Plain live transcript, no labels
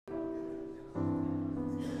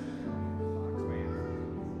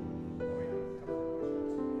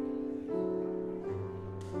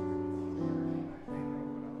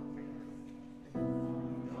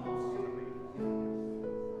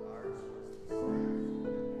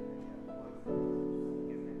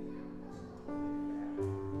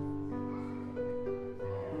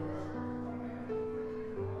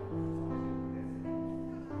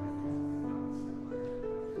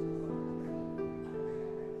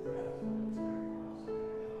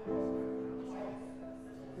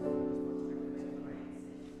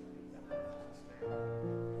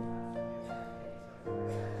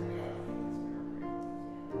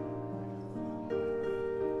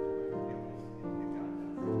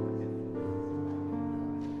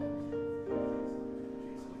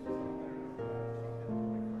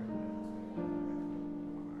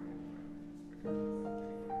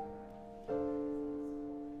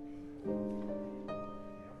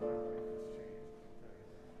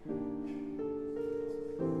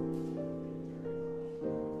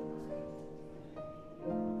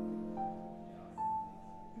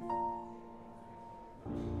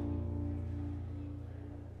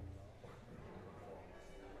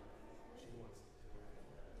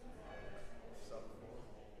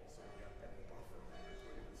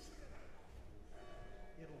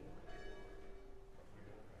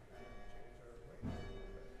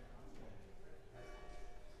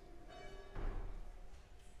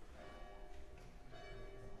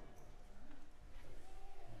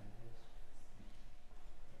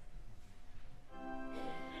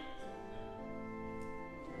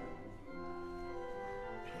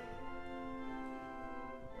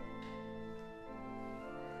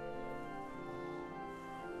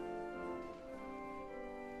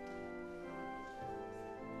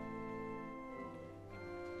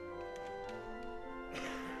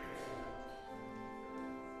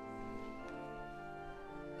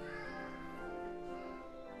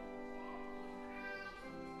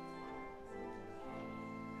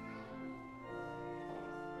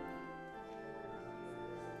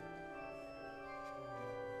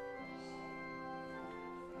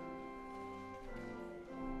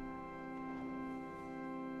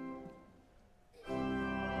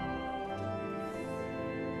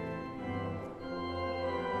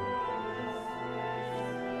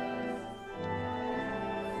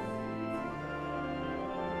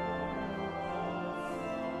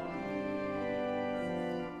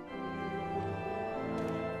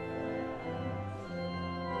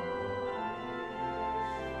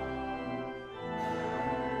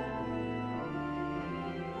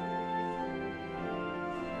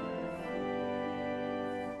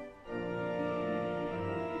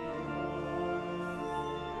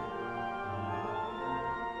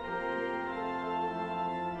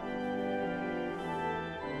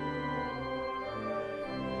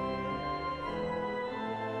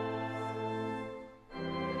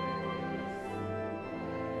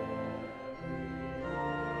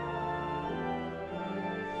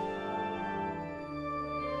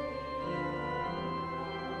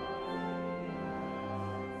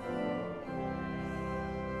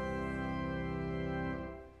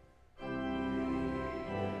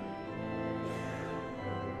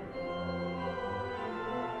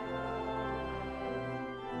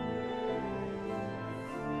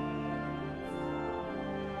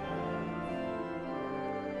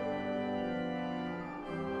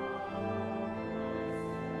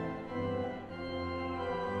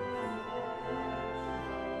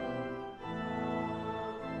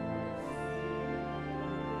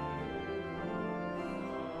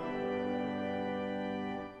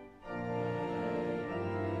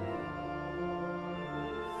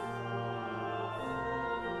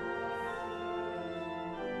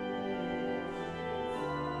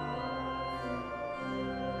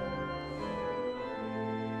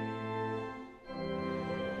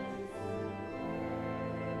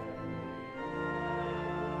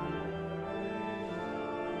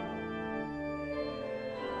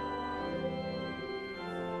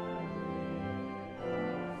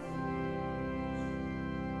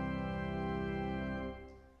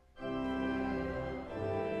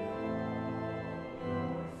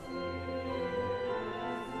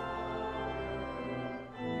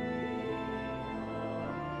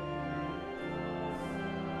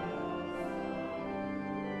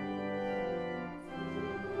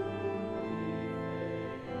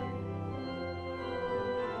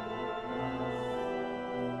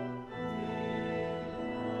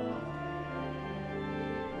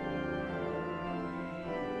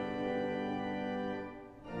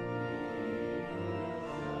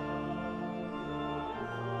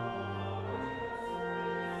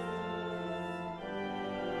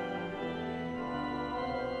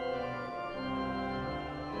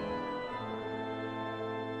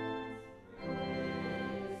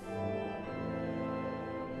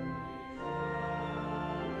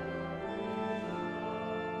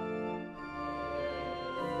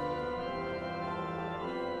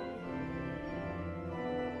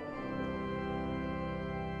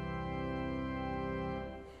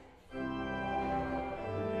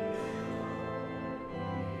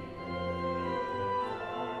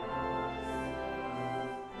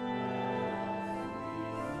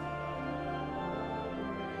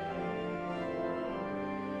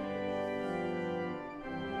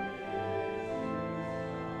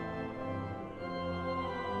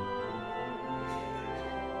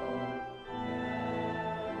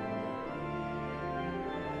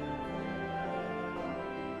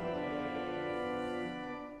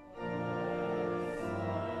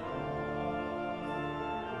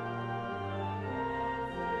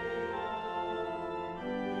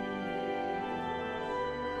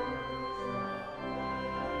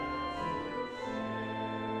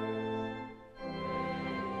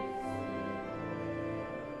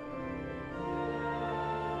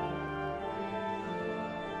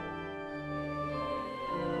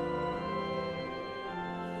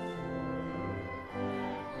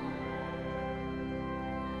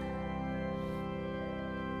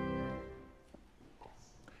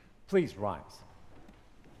Please rise.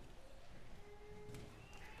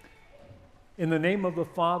 In the name of the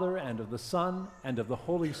Father, and of the Son, and of the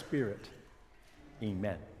Holy Spirit,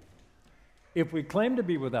 amen. If we claim to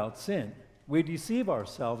be without sin, we deceive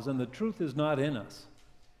ourselves and the truth is not in us.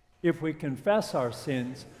 If we confess our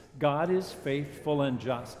sins, God is faithful and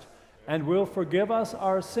just, and will forgive us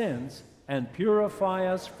our sins and purify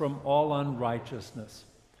us from all unrighteousness.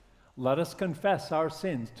 Let us confess our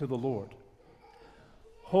sins to the Lord.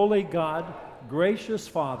 Holy God, gracious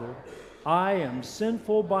Father, I am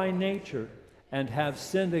sinful by nature and have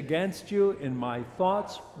sinned against you in my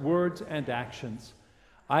thoughts, words, and actions.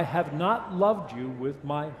 I have not loved you with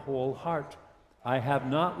my whole heart. I have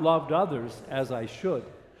not loved others as I should.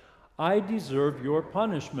 I deserve your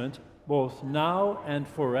punishment both now and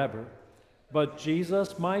forever. But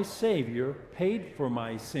Jesus, my Savior, paid for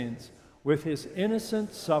my sins with his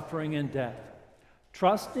innocent suffering and death.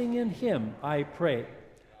 Trusting in him, I pray,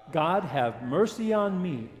 God have mercy on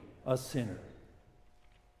me, a sinner.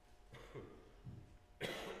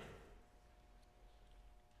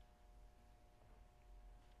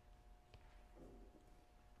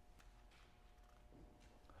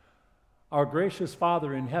 Our gracious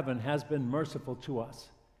Father in heaven has been merciful to us.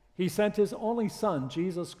 He sent his only Son,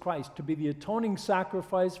 Jesus Christ, to be the atoning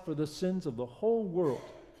sacrifice for the sins of the whole world.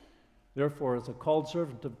 Therefore, as a called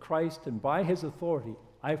servant of Christ and by his authority,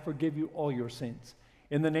 I forgive you all your sins.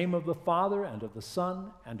 In the name of the Father, and of the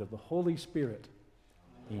Son, and of the Holy Spirit.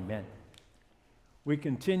 Amen. We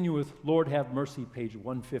continue with Lord Have Mercy, page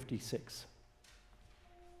 156.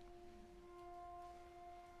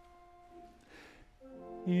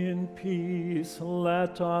 In peace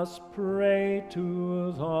let us pray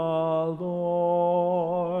to the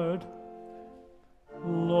Lord.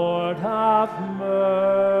 Lord, have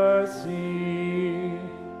mercy.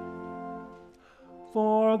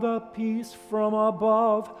 For the peace from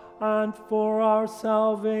above and for our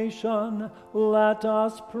salvation, let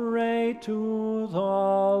us pray to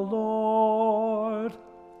the Lord.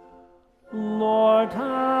 Lord,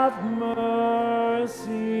 have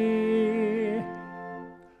mercy.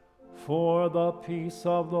 For the peace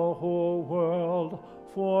of the whole world,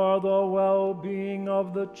 for the well-being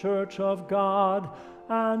of the Church of God,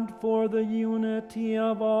 and for the unity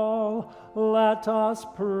of all, let us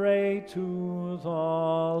pray to the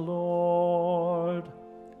Lord.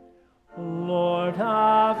 Lord,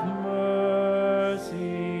 have mercy.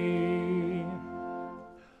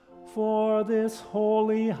 For this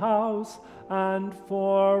holy house, and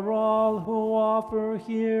for all who offer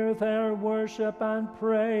here their worship and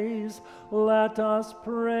praise, let us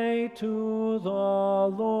pray to the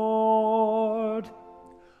Lord.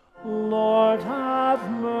 Lord,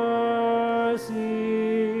 have mercy.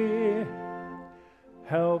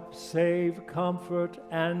 Help, save, comfort,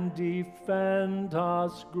 and defend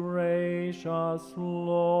us, gracious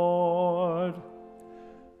Lord.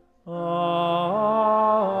 Amen.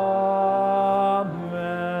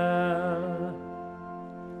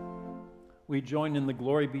 We join in the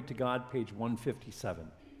Glory Be to God, page 157.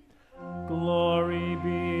 Glory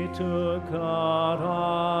be to God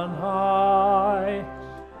on high,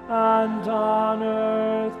 and on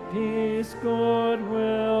earth peace,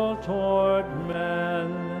 goodwill toward men.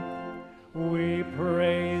 We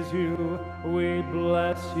praise you, we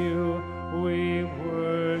bless you, we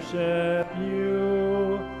worship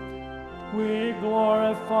you. We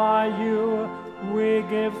glorify you, we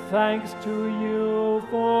give thanks to you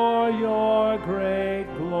for your great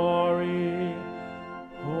glory.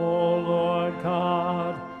 O Lord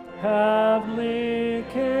God, heavenly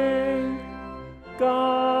King,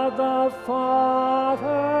 God the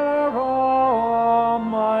Father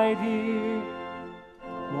Almighty,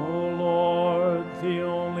 O Lord, the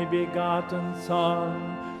only begotten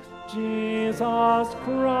Son, Jesus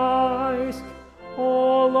Christ,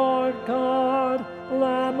 O Lord God,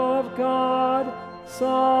 Lamb of God,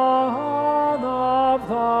 Son of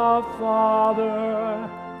the Father,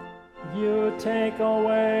 you take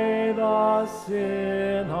away the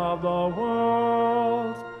sin of the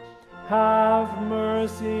world. Have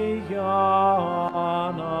mercy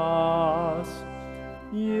on us.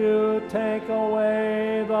 You take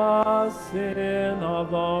away the sin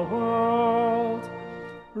of the world.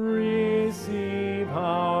 Receive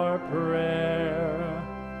our prayer.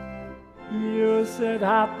 You sit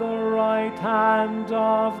at the right hand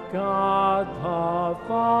of God the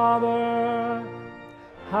Father.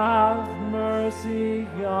 Have mercy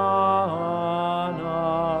on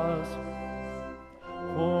us.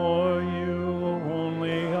 For you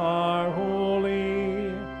only are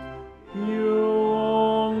holy. You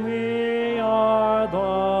only are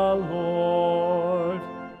the Lord.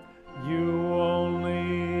 You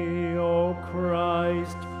only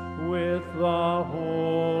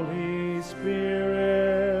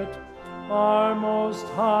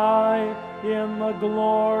die in the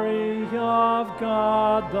glory of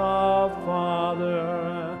God the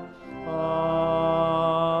Father. Amen.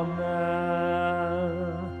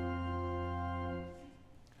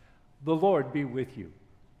 The Lord be with you.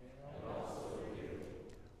 And also with you.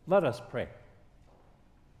 Let us pray.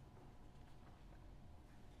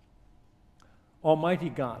 Almighty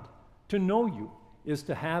God, to know you is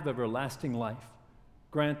to have everlasting life.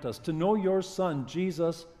 Grant us to know your Son,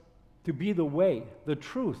 Jesus, to be the way, the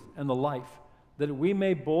truth, and the life, that we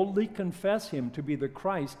may boldly confess him to be the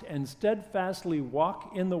Christ and steadfastly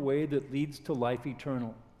walk in the way that leads to life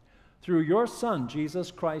eternal. Through your Son, Jesus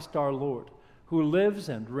Christ our Lord, who lives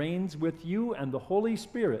and reigns with you and the Holy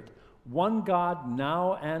Spirit, one God,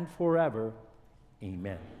 now and forever.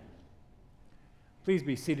 Amen. Please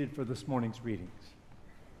be seated for this morning's readings.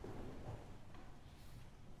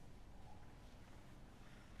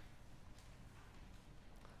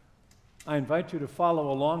 I invite you to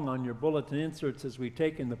follow along on your bulletin inserts as we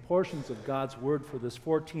take in the portions of God's Word for this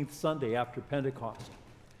 14th Sunday after Pentecost.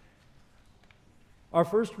 Our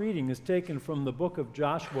first reading is taken from the book of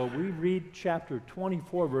Joshua. We read chapter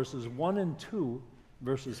 24, verses 1 and 2,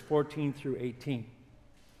 verses 14 through 18.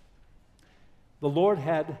 The Lord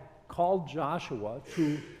had called Joshua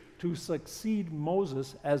to succeed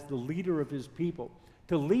Moses as the leader of his people,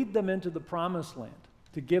 to lead them into the promised land,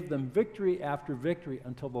 to give them victory after victory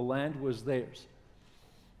until the land was theirs.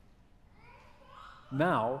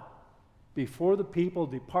 Now, before the people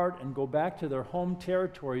depart and go back to their home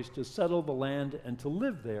territories to settle the land and to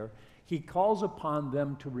live there, he calls upon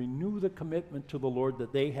them to renew the commitment to the Lord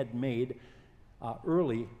that they had made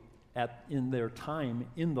early in their time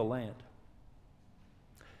in the land.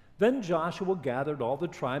 Then Joshua gathered all the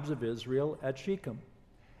tribes of Israel at Shechem,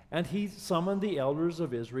 and he summoned the elders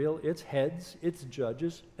of Israel, its heads, its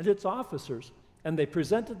judges, and its officers, and they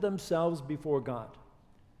presented themselves before God.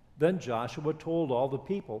 Then Joshua told all the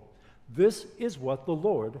people, "This is what the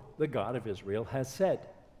Lord, the God of Israel, has said.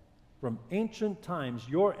 From ancient times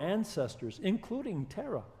your ancestors, including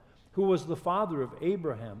Terah, who was the father of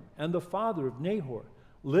Abraham and the father of Nahor,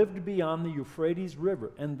 lived beyond the Euphrates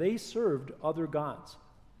River, and they served other gods.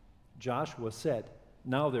 Joshua said,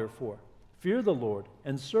 'Now therefore, fear the Lord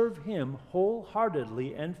and serve him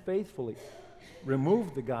wholeheartedly and faithfully.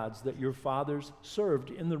 Remove the gods that your fathers served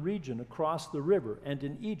in the region across the river and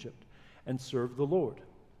in Egypt, and serve the Lord.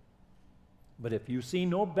 But if you see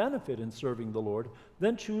no benefit in serving the Lord,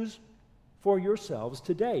 then choose for yourselves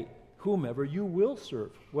today whomever you will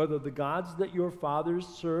serve, whether the gods that your fathers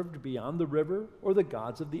served beyond the river or the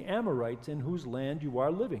gods of the Amorites in whose land you are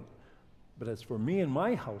living. But as for me and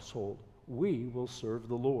my household, we will serve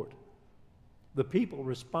the Lord.' The people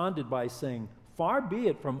responded by saying, 'Far be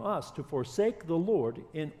it from us to forsake the Lord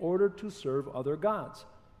in order to serve other gods.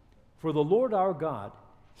 For the Lord our God,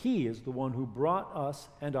 he is the one who brought us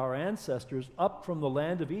and our ancestors up from the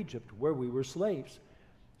land of Egypt where we were slaves.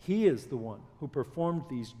 He is the one who performed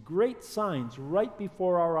these great signs right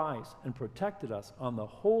before our eyes and protected us on the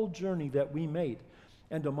whole journey that we made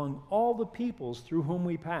and among all the peoples through whom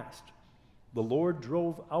we passed. The Lord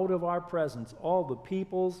drove out of our presence all the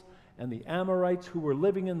peoples and the Amorites who were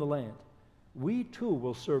living in the land. We too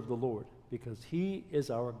will serve the Lord, because he is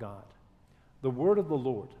our God.'" The word of the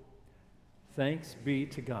Lord. Thanks be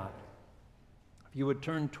to God. If you would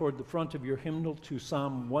turn toward the front of your hymnal to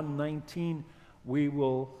Psalm 119, we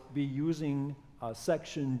will be using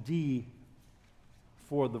section D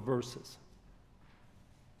for the verses.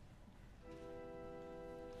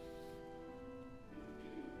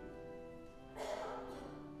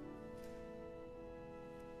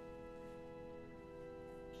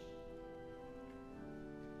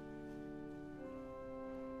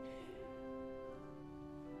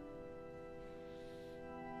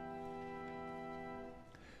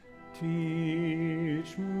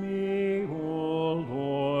 Teach me, O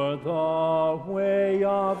Lord, the way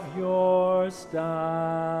of your statutes.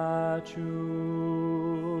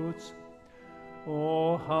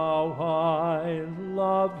 Oh, how I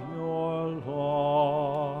love your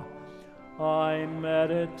law. I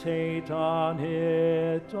meditate on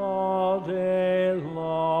it all day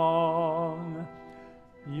long.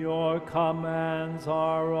 Your commands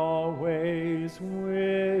are always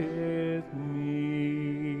with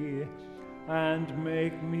me, and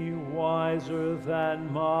make me wiser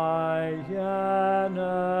than my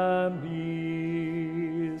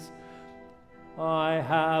enemies. I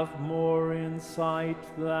have more insight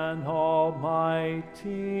than all my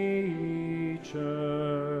teachers,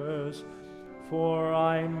 for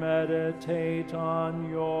I meditate on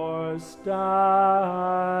your statutes.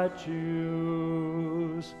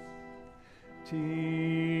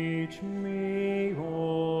 Teach me,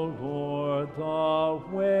 O Lord, the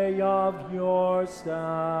way of your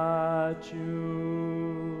statutes.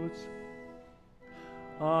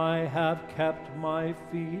 I have kept my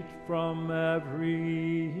feet from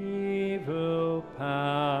every evil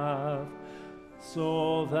path,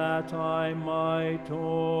 so that I might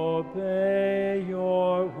obey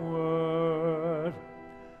your word.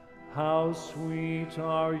 How sweet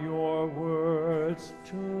are your words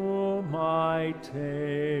to my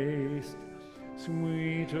taste,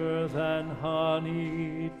 sweeter than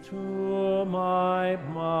honey to my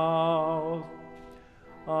mouth.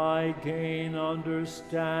 I gain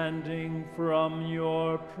understanding from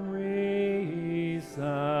your precepts.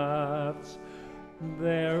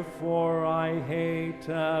 Therefore I hate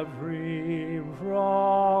every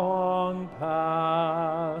wrong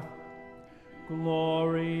path.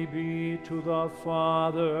 Glory be to the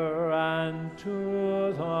Father, and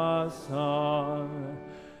to the Son,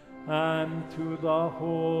 and to the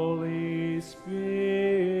Holy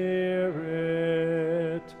Spirit,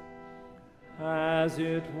 as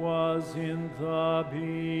it was in the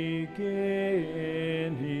beginning,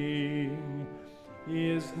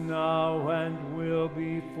 is now, and will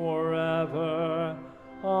be forever.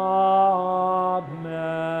 Amen.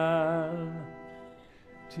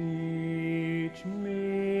 Teach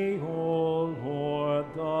me, O Lord,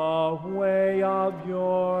 the way of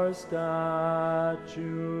your statutes.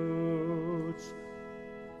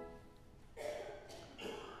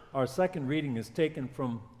 Our second reading is taken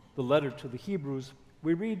from the letter to the Hebrews.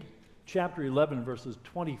 We read chapter 11, verses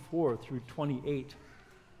 24 through 28.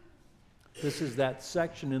 This is that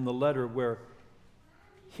section in the letter where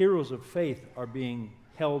heroes of faith are being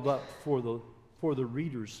held up for the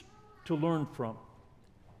readers to learn from.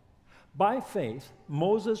 By faith,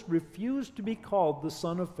 Moses refused to be called the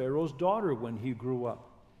son of Pharaoh's daughter when he grew up.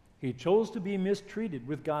 He chose to be mistreated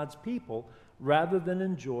with God's people rather than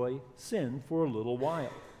enjoy sin for a little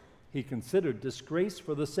while. He considered disgrace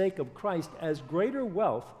for the sake of Christ as greater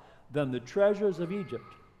wealth than the treasures of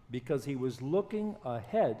Egypt, because he was looking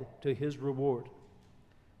ahead to his reward.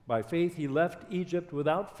 By faith, he left Egypt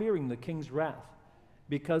without fearing the king's wrath,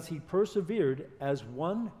 because he persevered as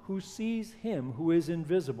one who sees him who is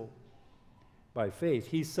invisible. By faith,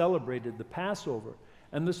 he celebrated the Passover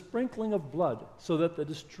and the sprinkling of blood, so that the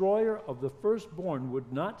destroyer of the firstborn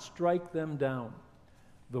would not strike them down.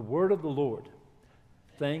 The word of the Lord.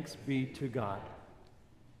 Thanks be to God.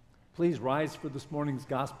 Please rise for this morning's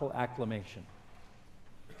gospel acclamation.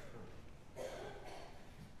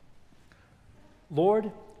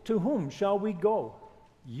 Lord, to whom shall we go?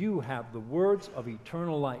 You have the words of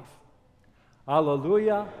eternal life.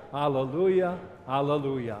 Alleluia, alleluia,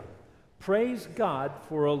 alleluia. Praise God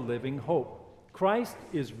for a living hope. Christ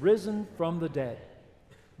is risen from the dead.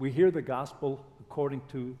 We hear the gospel according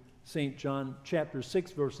to St. John chapter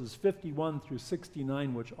 6, verses 51 through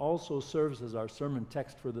 69, which also serves as our sermon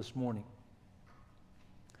text for this morning.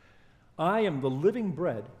 I am the living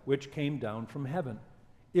bread which came down from heaven.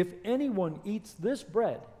 If anyone eats this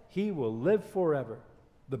bread, he will live forever.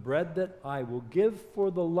 The bread that I will give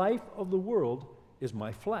for the life of the world is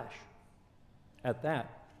my flesh. At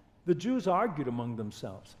that, the Jews argued among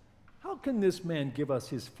themselves, how can this man give us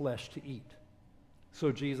his flesh to eat?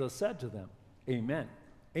 So Jesus said to them, Amen.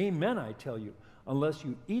 Amen, I tell you, unless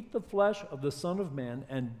you eat the flesh of the Son of Man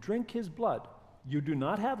and drink his blood, you do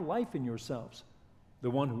not have life in yourselves.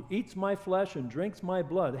 The one who eats my flesh and drinks my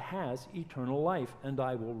blood has eternal life, and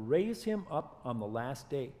I will raise him up on the last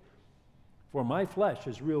day. For my flesh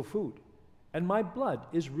is real food, and my blood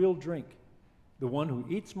is real drink. The one who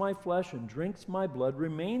eats my flesh and drinks my blood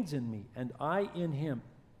remains in me, and I in him.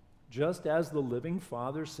 Just as the living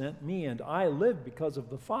Father sent me, and I live because of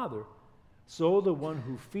the Father, so the one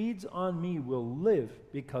who feeds on me will live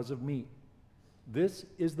because of me. This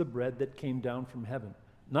is the bread that came down from heaven,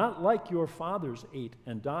 not like your fathers ate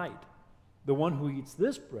and died. The one who eats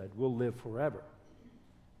this bread will live forever.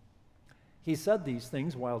 He said these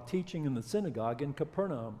things while teaching in the synagogue in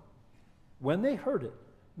Capernaum. When they heard it,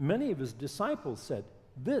 many of his disciples said,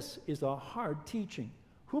 This is a hard teaching.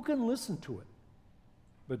 Who can listen to it?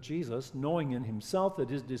 But Jesus, knowing in himself that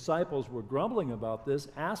his disciples were grumbling about this,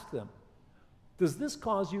 asked them, Does this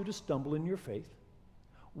cause you to stumble in your faith?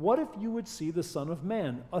 What if you would see the Son of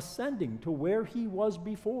Man ascending to where he was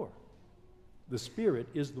before? The Spirit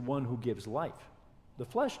is the one who gives life. The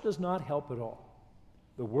flesh does not help at all.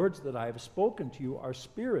 The words that I have spoken to you are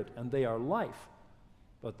spirit, and they are life.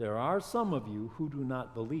 But there are some of you who do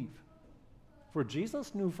not believe. For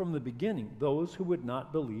Jesus knew from the beginning those who would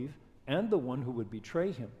not believe and the one who would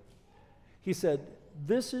betray him. He said,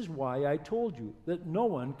 this is why I told you that no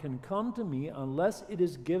one can come to me unless it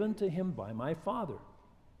is given to him by my Father."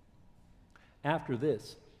 After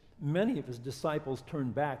this, many of his disciples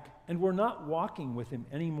turned back and were not walking with him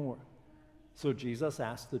anymore. So Jesus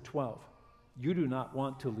asked the 12, "You do not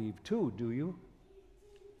want to leave too, do you?"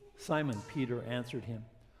 Simon Peter answered him,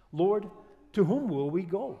 "Lord, to whom will we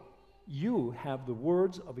go? You have the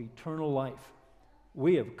words of eternal life.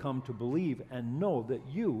 We have come to believe and know that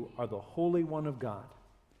you are the Holy One of God."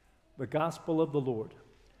 The Gospel of the Lord.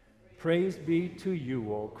 Praise be to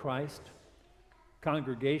you, O Christ.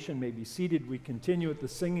 Congregation may be seated. We continue with the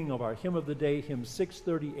singing of our hymn of the day, hymn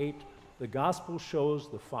 638, "The Gospel Shows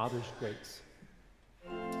the Father's Grace."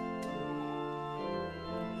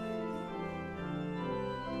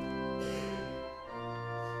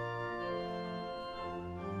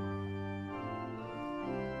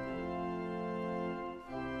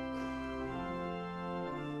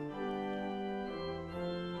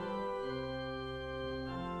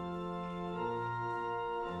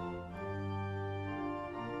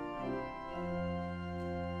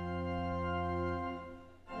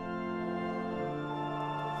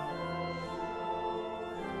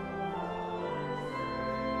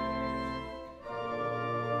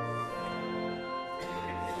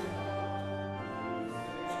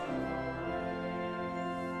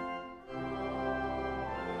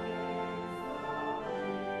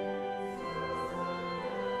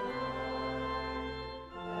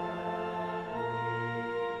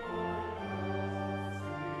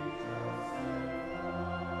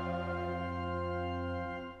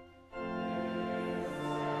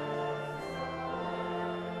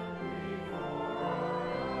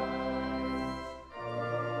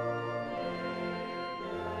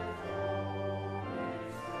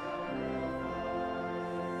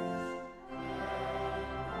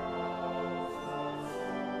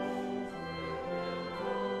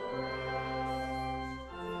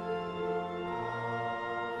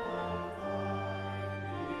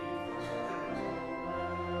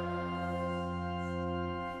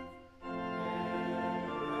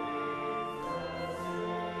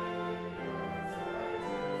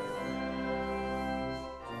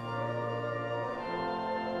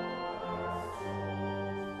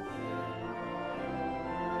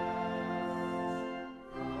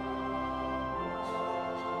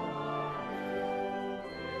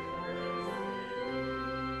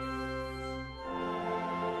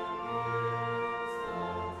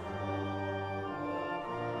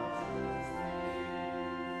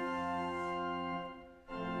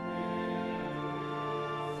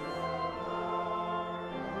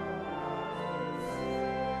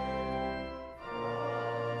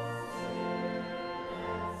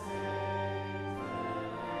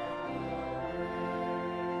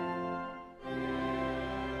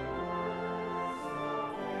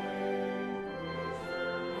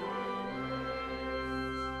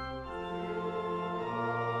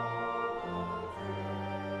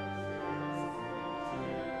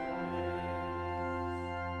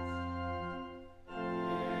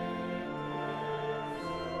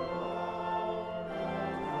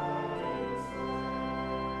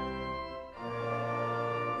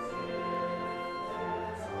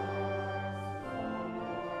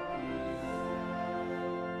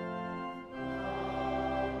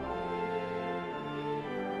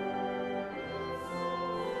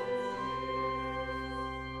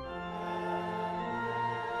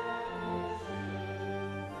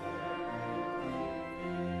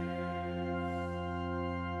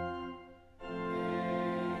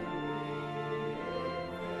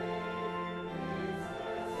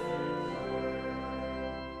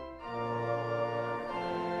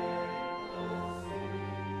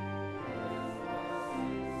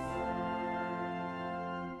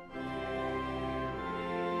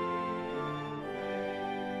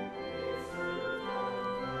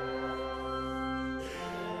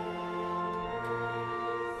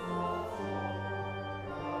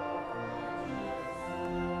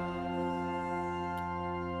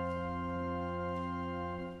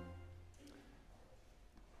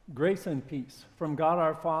 Grace and peace from God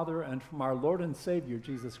our Father and from our Lord and Savior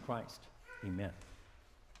Jesus Christ. Amen.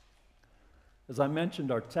 As I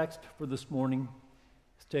mentioned, our text for this morning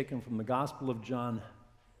is taken from the Gospel of John.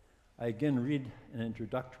 I again read an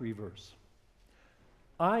introductory verse.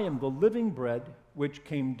 I am the living bread which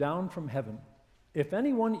came down from heaven. If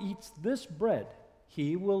anyone eats this bread,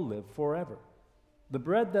 he will live forever. The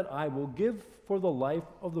bread that I will give for the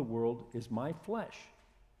life of the world is my flesh.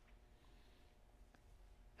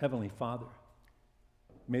 Heavenly Father,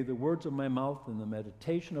 may the words of my mouth and the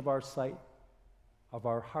meditation of our of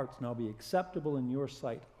our hearts now be acceptable in your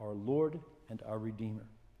sight, our Lord and our Redeemer.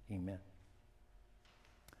 Amen.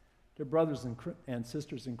 Dear brothers and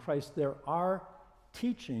sisters in Christ, there are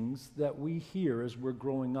teachings that we hear as we're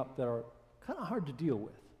growing up that are kind of hard to deal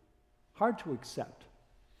with, hard to accept.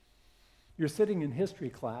 You're sitting in history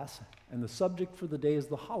class, and the subject for the day is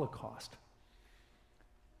the Holocaust.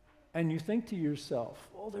 And you think to yourself,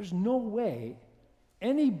 oh, there's no way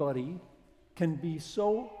anybody can be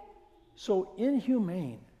so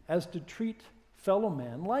inhumane as to treat fellow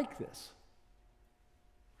man like this.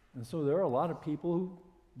 And so there are a lot of people who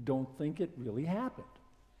don't think it really happened.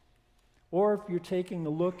 Or if you're taking a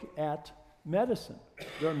look at medicine,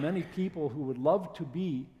 there are many people who would love to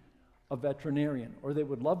be a veterinarian, or they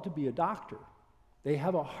would love to be a doctor. They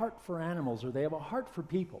have a heart for animals, or they have a heart for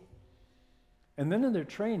people. And then in their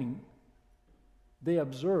training, they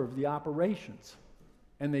observe the operations,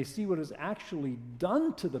 and they see what is actually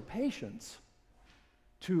done to the patients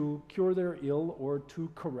to cure their ill or to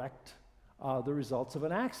correct the results of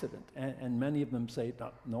an accident. And many of them say,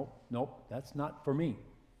 nope, that's not for me.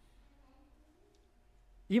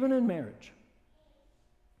 Even in marriage,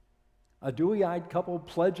 a dewy-eyed couple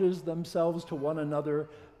pledges themselves to one another,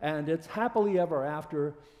 and it's happily ever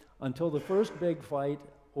after until the first big fight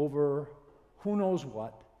over who knows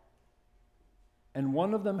what, and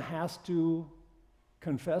one of them has to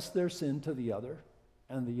confess their sin to the other,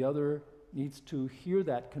 and the other needs to hear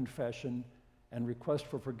that confession and request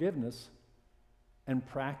for forgiveness and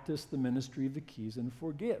practice the ministry of the keys and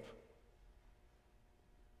forgive.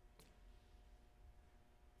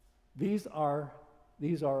 These are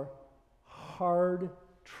hard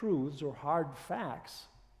truths or hard facts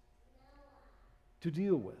to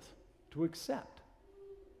deal with, to accept.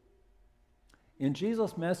 In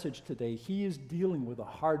Jesus' message today, he is dealing with a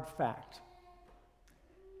hard fact.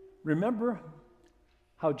 Remember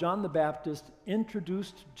how John the Baptist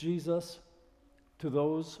introduced Jesus to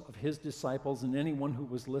those of his disciples and anyone who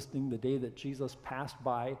was listening the day that Jesus passed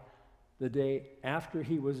by, the day after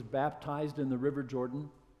he was baptized in the River Jordan?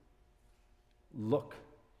 Look,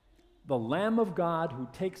 the Lamb of God who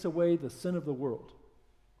takes away the sin of the world.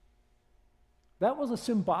 That was a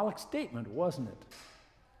symbolic statement, wasn't it?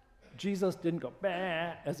 Jesus didn't go,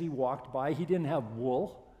 bah, as he walked by. He didn't have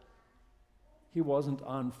wool. He wasn't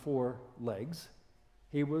on 4 legs.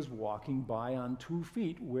 He was walking by on 2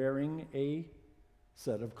 feet wearing a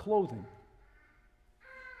set of clothing.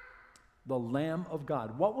 The Lamb of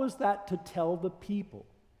God. What was that to tell the people?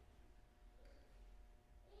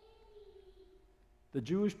 The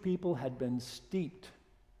Jewish people had been steeped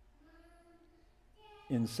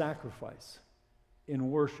in sacrifice, in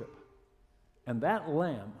worship. And that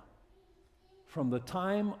lamb, from the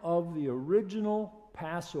time of the original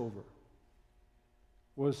Passover,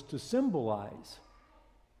 was to symbolize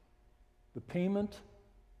the payment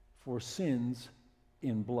for sins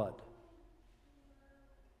in blood.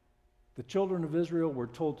 The children of Israel were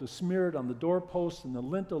told to smear it on the doorposts and the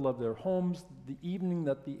lintel of their homes the evening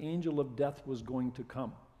that the angel of death was going to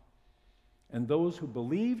come. And those who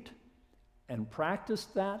believed and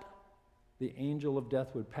practiced that, the angel of death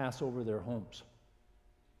would pass over their homes.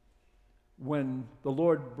 When the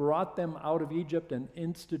Lord brought them out of Egypt and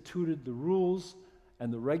instituted the rules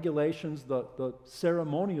and the regulations, the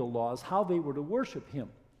ceremonial laws, how they were to worship him,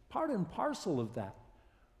 part and parcel of that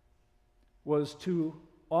was to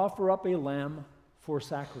offer up a lamb for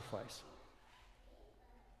sacrifice.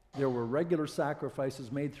 There were regular sacrifices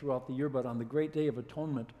made throughout the year, but on the great day of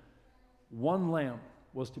atonement, one lamb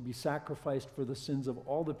was to be sacrificed for the sins of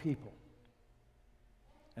all the people.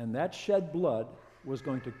 And that shed blood was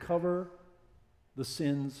going to cover the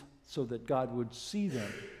sins so that God would see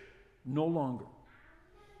them no longer.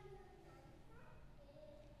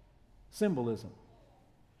 Symbolism.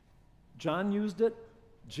 John used it.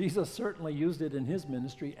 Jesus certainly used it in his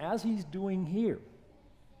ministry, as he's doing here.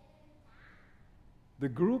 The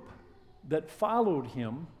group that followed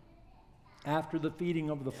him after the feeding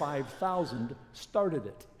of the 5,000 started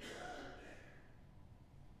it.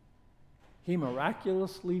 He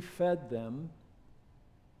miraculously fed them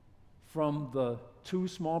from the 2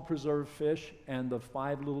 small preserved fish and the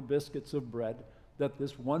 5 little biscuits of bread that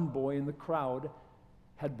this one boy in the crowd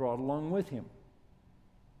had brought along with him.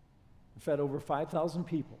 Fed over 5,000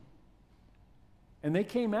 people. And they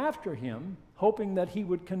came after him, hoping that he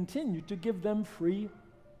would continue to give them free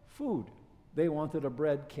food. They wanted a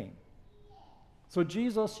bread king. So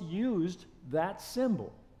Jesus used that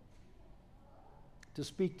symbol to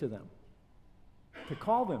speak to them, to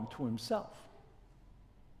call them to himself.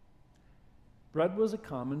 Bread was a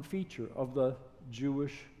common feature of the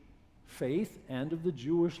Jewish faith and of the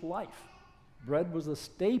Jewish life. Bread was a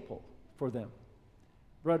staple for them.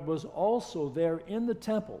 bread was also there in the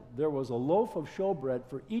temple. There was a loaf of showbread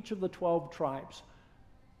for each of the 12 tribes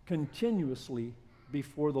continuously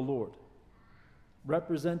before the Lord,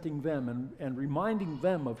 representing them and reminding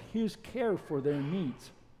them of his care for their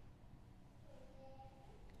needs.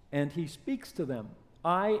 And he speaks to them,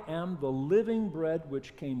 I am the living bread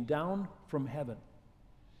which came down from heaven.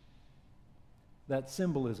 That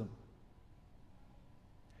symbolism.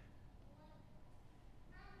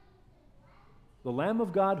 The Lamb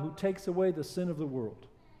of God who takes away the sin of the world.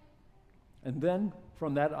 And then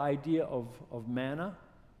from that idea of manna,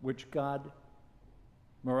 which God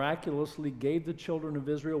miraculously gave the children of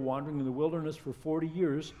Israel wandering in the wilderness for 40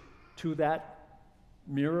 years, to that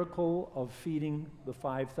miracle of feeding the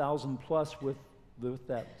 5,000 plus with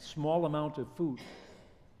that small amount of food.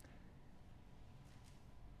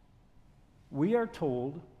 We are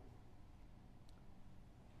told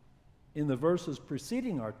in the verses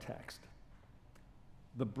preceding our text,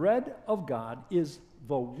 the bread of God is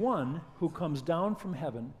the one who comes down from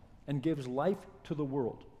heaven and gives life to the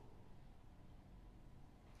world.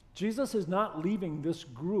 Jesus is not leaving this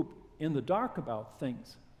group in the dark about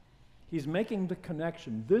things. He's making the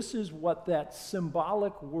connection. This is what that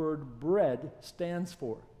symbolic word bread stands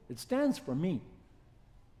for. It stands for me.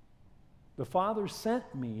 The Father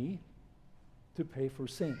sent me to pay for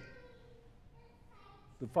sin.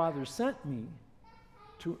 The Father sent me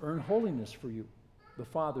to earn holiness for you. The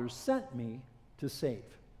Father sent me to save.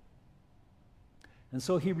 And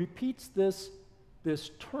so he repeats this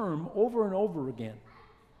term over and over again.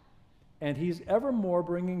 And he's ever more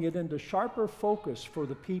bringing it into sharper focus for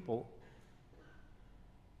the people.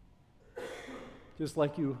 Just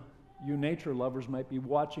like you nature lovers might be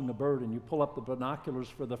watching a bird and you pull up the binoculars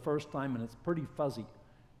for the first time and it's pretty fuzzy.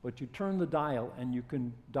 But you turn the dial and you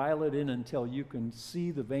can dial it in until you can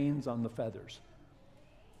see the veins on the feathers.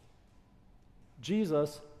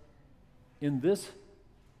 Jesus, in this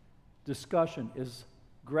discussion, is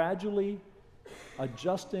gradually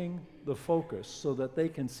adjusting the focus so that they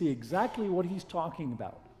can see exactly what he's talking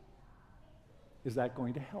about. Is that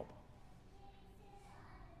going to help?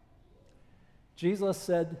 Jesus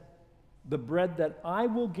said, the bread that I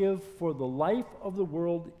will give for the life of the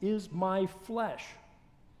world is my flesh.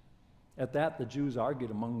 At that, the Jews argued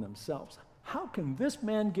among themselves, how can this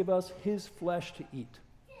man give us his flesh to eat?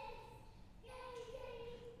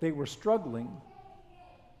 They were struggling,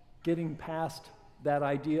 getting past that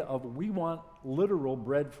idea of we want literal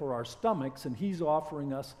bread for our stomachs, and he's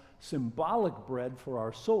offering us symbolic bread for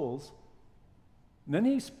our souls. And then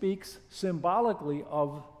he speaks symbolically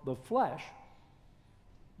of the flesh.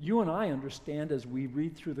 You and I understand as we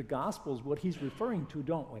read through the Gospels what he's referring to,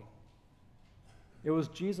 don't we? It was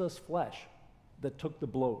Jesus' flesh that took the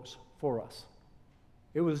blows for us.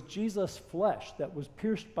 It was Jesus' flesh that was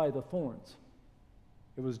pierced by the thorns.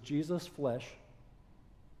 It was Jesus' flesh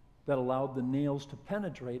that allowed the nails to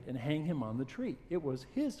penetrate and hang him on the tree. It was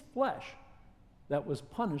his flesh that was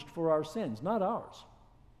punished for our sins, not ours.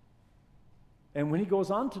 And when he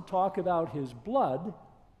goes on to talk about his blood,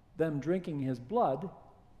 them drinking his blood,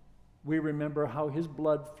 we remember how his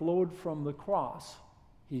blood flowed from the cross.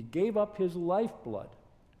 He gave up his lifeblood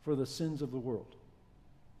for the sins of the world.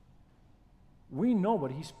 We know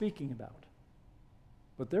what he's speaking about,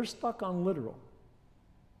 but they're stuck on literal.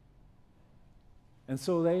 And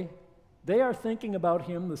so they are thinking about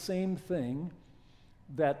him the same thing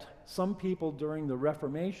that some people during the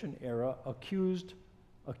Reformation era accused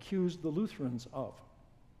the Lutherans of,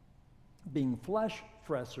 being flesh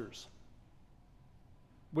fressers,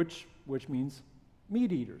 which means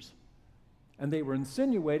meat eaters. And they were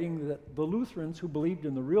insinuating that the Lutherans who believed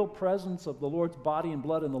in the real presence of the Lord's body and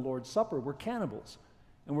blood in the Lord's Supper were cannibals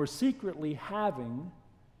and were secretly having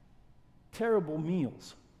terrible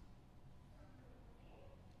meals.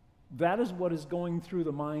 That is what is going through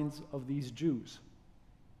the minds of these Jews.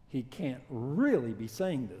 He can't really be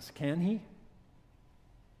saying this, can he?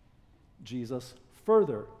 Jesus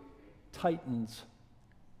further tightens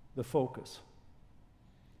the focus.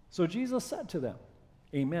 So Jesus said to them,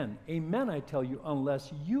 Amen, amen, I tell you,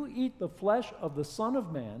 unless you eat the flesh of the Son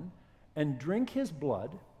of Man and drink his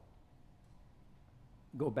blood,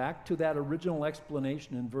 go back to that original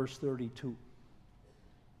explanation in verse 32.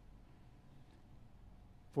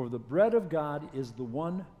 For the bread of God is the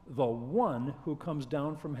one who comes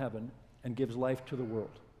down from heaven and gives life to the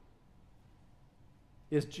world.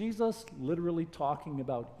 Is Jesus literally talking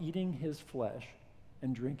about eating his flesh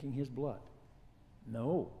and drinking his blood?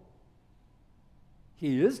 No.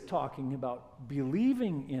 He is talking about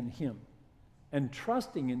believing in him and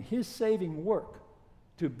trusting in his saving work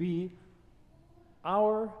to be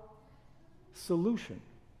our solution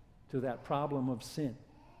to that problem of sin.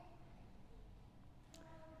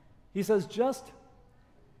 He says, just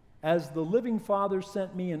as the living Father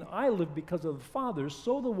sent me and I live because of the Father,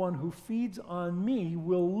 so the one who feeds on me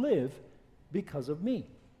will live because of me.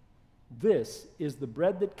 This is the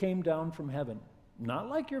bread that came down from heaven, not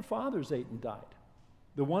like your fathers ate and died.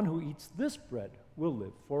 The one who eats this bread will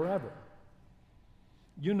live forever.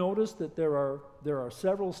 You notice that there are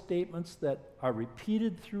several statements that are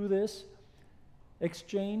repeated through this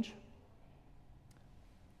exchange.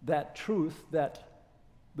 That truth that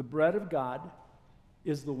the bread of God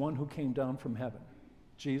is the one who came down from heaven,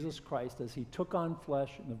 Jesus Christ, as he took on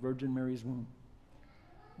flesh in the Virgin Mary's womb.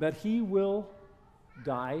 That he will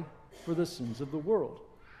die for the sins of the world.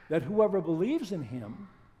 That whoever believes in him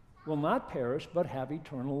will not perish but have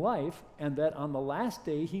eternal life, and that on the last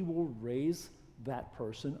day he will raise that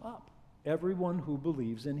person up, everyone who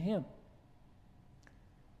believes in him.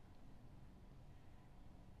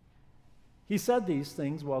 He said these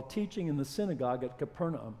things while teaching in the synagogue at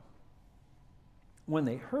Capernaum. When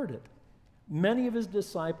they heard it, many of his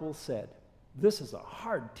disciples said, "This is a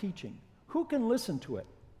hard teaching. Who can listen to it?"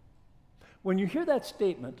 When you hear that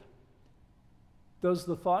statement, does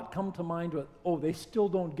the thought come to mind, oh, they still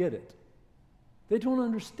don't get it? They don't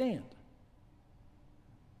understand.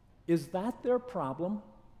 Is that their problem?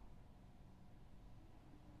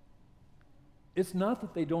 It's not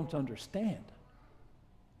that they don't understand.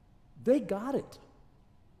 They got it.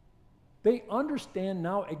 They understand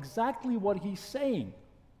now exactly what he's saying,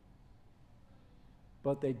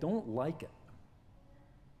 but they don't like it.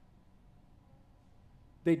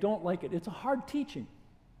 They don't like it. It's a hard teaching.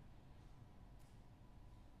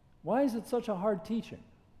 Why is it such a hard teaching?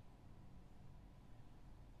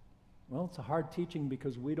 Well, it's a hard teaching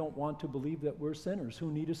because we don't want to believe that we're sinners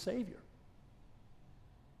who need a Savior.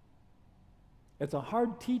 It's a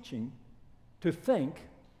hard teaching to think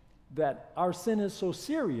that our sin is so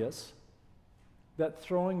serious that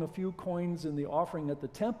throwing a few coins in the offering at the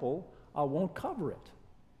temple won't cover it.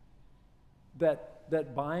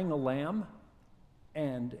 That buying a lamb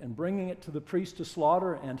and bringing it to the priest to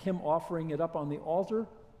slaughter and him offering it up on the altar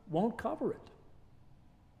won't cover it.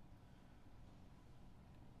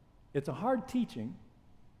 It's a hard teaching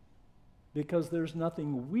because there's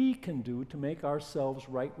nothing we can do to make ourselves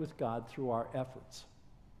right with God through our efforts.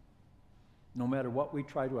 No matter what we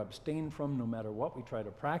try to abstain from, no matter what we try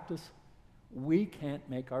to practice, we can't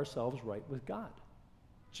make ourselves right with God.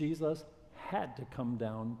 Jesus had to come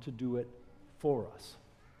down to do it for us,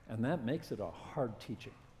 and that makes it a hard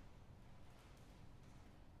teaching.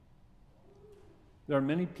 There are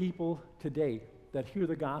many people today that hear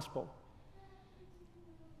the gospel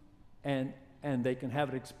and they can have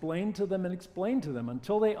it explained to them and explained to them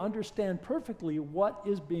until they understand perfectly what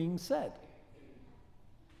is being said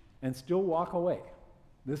and still walk away.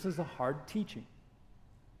 This is a hard teaching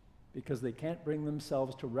because they can't bring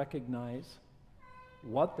themselves to recognize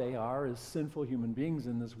what they are as sinful human beings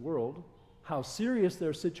in this world, how serious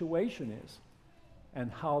their situation is,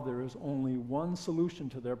 and how there is only one solution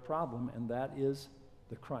to their problem, and that is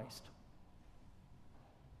the Christ.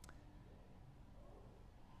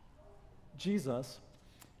 Jesus,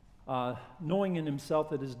 knowing in himself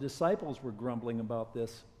that his disciples were grumbling about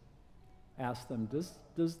this, asked them,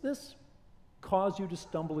 does this cause you to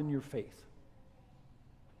stumble in your faith?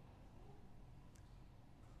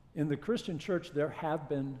 In the Christian church, there have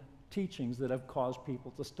been teachings that have caused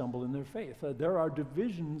people to stumble in their faith. There are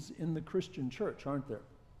divisions in the Christian church, aren't there?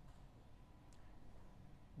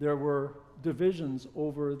 There were divisions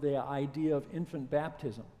over the idea of infant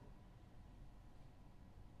baptism.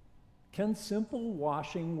 Can simple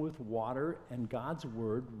washing with water and God's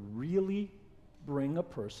word really bring a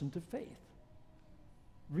person to faith?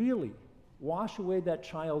 Really wash away that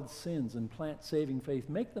child's sins and plant saving faith,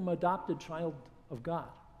 make them adopted child of God?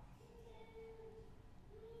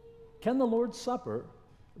 Can the Lord's Supper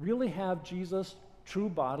really have Jesus' true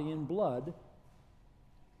body and blood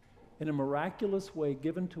in a miraculous way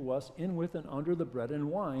given to us in, with, and under the bread and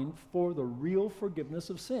wine for the real forgiveness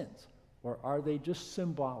of sins? Or are they just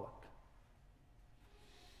symbolic?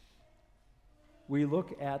 We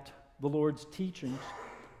look at the Lord's teachings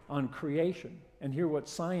on creation and hear what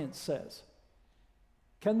science says.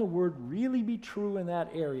 Can the word really be true in that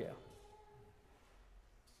area?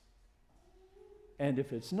 And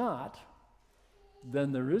if it's not,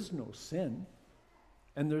 then there is no sin,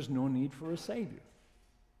 and there's no need for a Savior.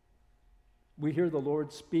 We hear the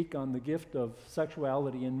Lord speak on the gift of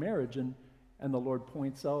sexuality in marriage, and the Lord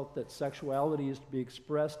points out that sexuality is to be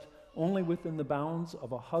expressed only within the bounds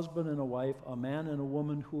of a husband and a wife, a man and a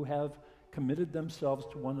woman who have committed themselves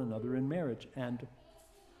to one another in marriage. And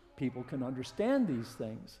people can understand these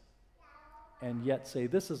things and yet say,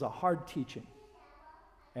 this is a hard teaching.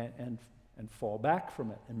 and fall back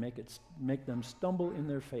from it and make them stumble in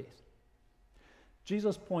their faith.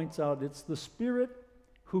 Jesus points out it's the Spirit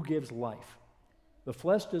who gives life. The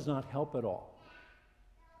flesh does not help at all.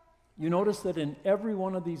 You notice that in every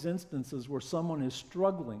one of these instances where someone is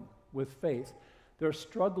struggling with faith, they're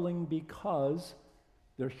struggling because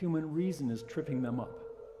their human reason is tripping them up.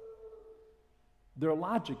 Their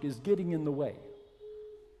logic is getting in the way.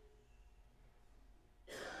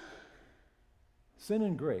 Sin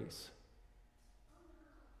and grace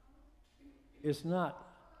is not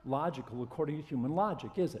logical according to human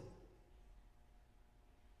logic, is it?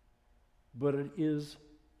 But it is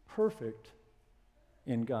perfect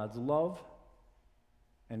in God's love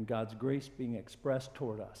and God's grace being expressed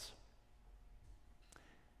toward us.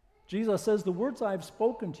 Jesus says, "The words I have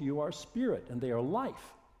spoken to you are spirit and they are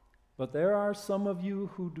life, but there are some of you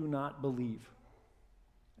who do not believe."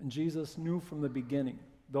 And Jesus knew from the beginning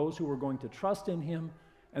those who were going to trust in him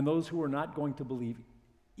and those who were not going to believe,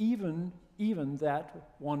 even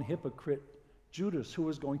that one hypocrite, Judas, who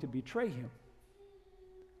was going to betray him.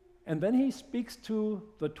 And then he speaks to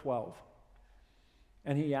the 12,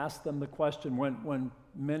 and he asks them the question when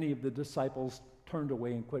many of the disciples turned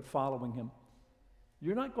away and quit following him.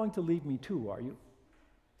 "You're not going to leave me too, are you?"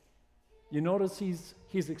 You notice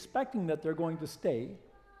he's expecting that they're going to stay,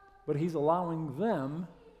 but he's allowing them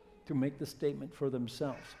to make the statement for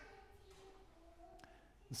themselves.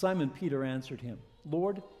 Simon Peter answered him,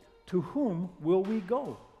 "Lord, to whom will we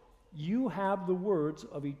go? You have the words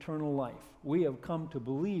of eternal life. We have come to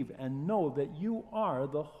believe and know that you are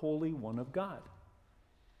the Holy One of God."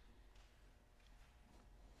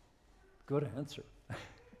 Good answer.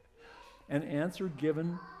 An answer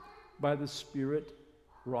given by the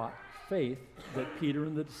Spirit-wrought faith that Peter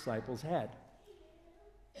and the disciples had.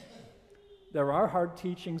 There are hard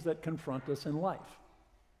teachings that confront us in life.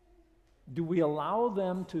 Do we allow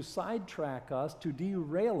them to sidetrack us, to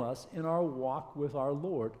derail us in our walk with our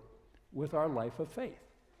Lord, with our life of faith?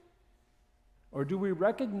 Or do we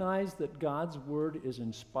recognize that God's Word is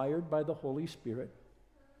inspired by the Holy Spirit,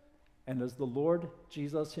 and as the Lord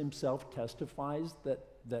Jesus himself testifies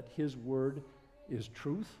that his Word is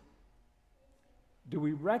truth? Do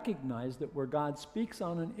we recognize that where God speaks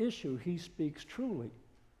on an issue, he speaks truly?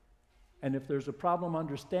 And if there's a problem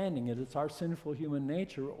understanding it, it's our sinful human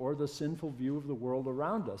nature or the sinful view of the world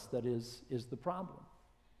around us that is the problem.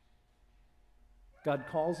 God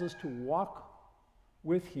calls us to walk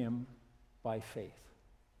with him by faith.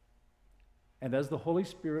 And as the Holy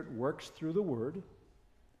Spirit works through the Word,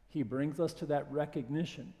 he brings us to that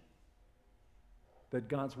recognition that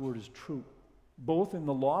God's Word is true, both in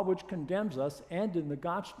the law which condemns us and in the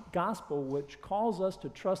gospel which calls us to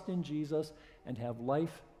trust in Jesus and have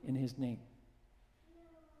life in his name.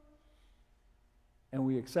 And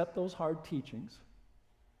we accept those hard teachings,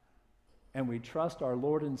 and we trust our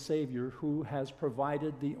Lord and Savior who has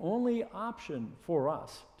provided the only option for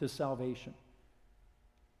us to salvation,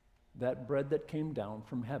 that bread that came down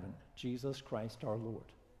from heaven, Jesus Christ our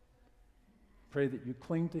Lord. Pray that you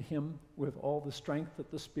cling to him with all the strength that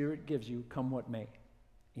the Spirit gives you, come what may.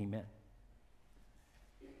 Amen.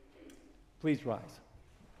 Please rise.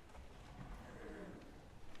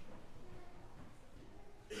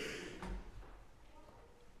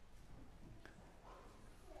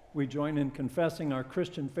 We join in confessing our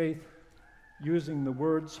Christian faith using the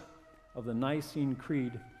words of the Nicene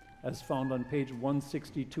Creed as found on page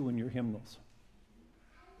 162 in your hymnals.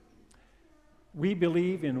 We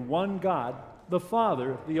believe in one God, the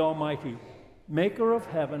Father, the Almighty, maker of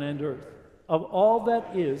heaven and earth, of all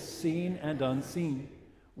that is seen and unseen.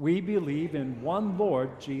 We believe in one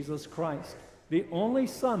Lord Jesus Christ, the only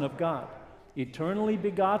Son of God, eternally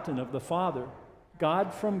begotten of the Father,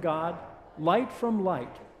 God from God, light from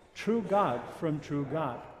light, true God from true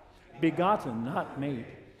God, begotten, not made,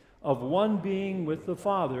 of one being with the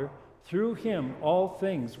Father. Through him all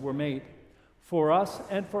things were made. For us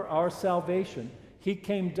and for our salvation, he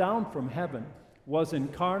came down from heaven, was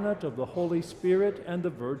incarnate of the Holy Spirit and the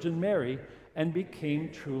Virgin Mary, and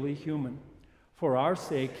became truly human. For our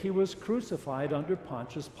sake he was crucified under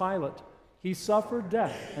Pontius Pilate. He suffered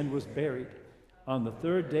death and was buried. On the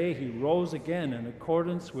third day he rose again in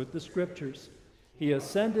accordance with the Scriptures. He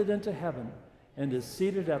ascended into heaven and is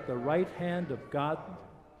seated at the right hand of God.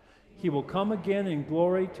 He will come again in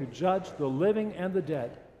glory to judge the living and the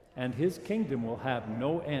dead, and his kingdom will have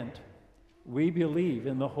no end. We believe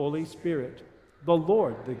in the Holy Spirit, the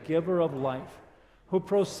Lord, the giver of life, who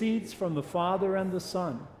proceeds from the Father and the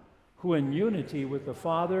Son, who in unity with the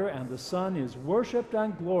Father and the Son is worshiped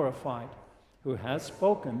and glorified, who has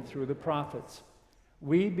spoken through the prophets.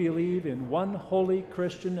 We believe in one holy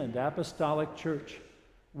Christian and apostolic church.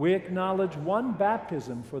 We acknowledge one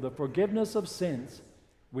baptism for the forgiveness of sins.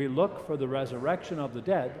 We look for the resurrection of the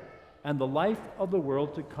dead and the life of the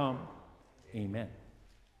world to come. Amen.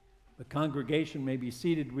 The congregation may be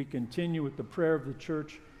seated. We continue with the prayer of the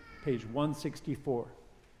church, page 164.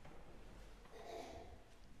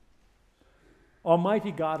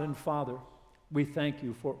 Almighty God and Father, we thank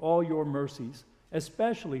you for all your mercies,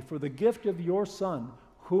 especially for the gift of your Son,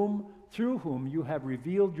 through whom you have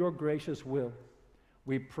revealed your gracious will.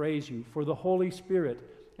 We praise you for the Holy Spirit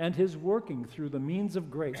and his working through the means of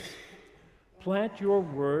grace. Plant your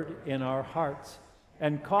word in our hearts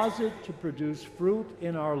and cause it to produce fruit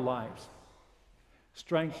in our lives.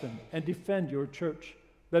 Strengthen and defend your church,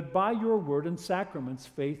 that by your word and sacraments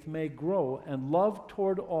faith may grow and love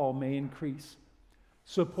toward all may increase.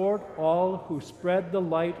 Support all who spread the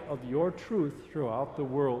light of your truth throughout the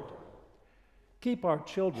world. Keep our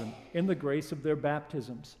children in the grace of their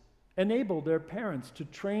baptisms. Enable their parents to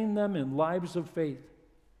train them in lives of faith.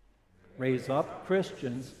 Raise up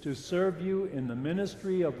Christians to serve you in the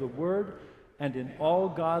ministry of the word and in all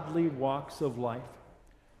godly walks of life.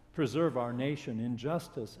 Preserve our nation in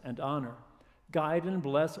justice and honor. Guide and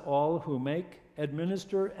bless all who make,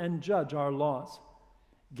 administer, and judge our laws.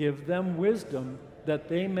 Give them wisdom that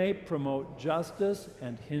they may promote justice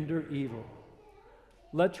and hinder evil.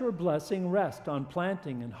 Let your blessing rest on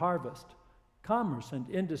planting and harvest, commerce and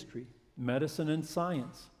industry, medicine and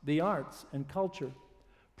science, the arts and culture.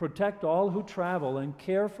 Protect all who travel and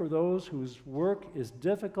care for those whose work is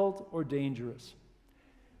difficult or dangerous.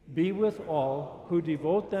 Be with all who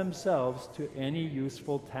devote themselves to any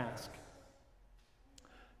useful task.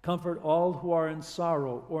 Comfort all who are in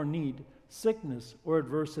sorrow or need, sickness or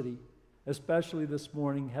adversity. Especially this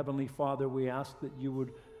morning, Heavenly Father, we ask that you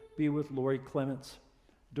would be with Lori Clements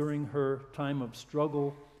during her time of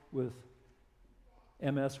struggle with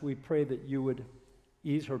MS. We pray that you would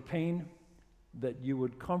ease her pain, that you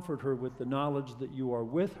would comfort her with the knowledge that you are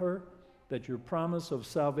with her, that your promise of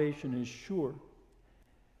salvation is sure.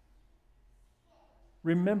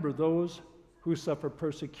 Remember those who suffer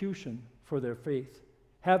persecution for their faith.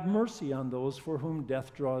 Have mercy on those for whom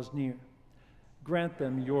death draws near. Grant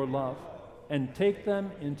them your love and take them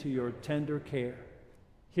into your tender care.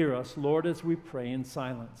 Hear us, Lord, as we pray in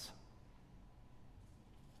silence.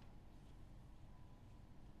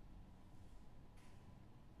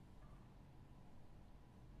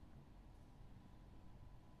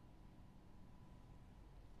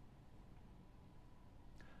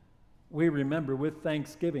 We remember with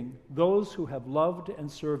thanksgiving those who have loved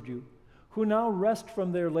and served you, who now rest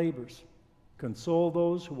from their labors. Console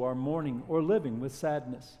those who are mourning or living with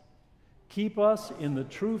sadness. Keep us in the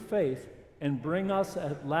true faith and bring us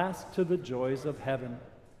at last to the joys of heaven.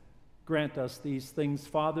 Grant us these things,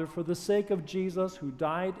 Father, for the sake of Jesus, who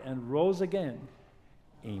died and rose again.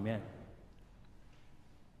 Amen.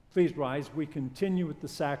 Please rise. We continue with the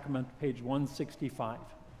sacrament, page 165.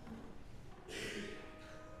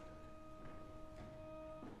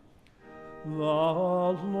 The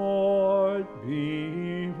Lord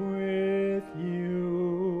be with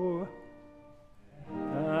you,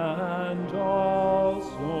 and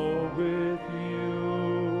also with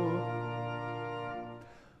you.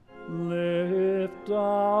 Lift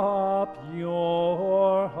up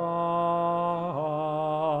your hearts.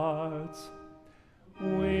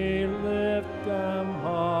 We lift them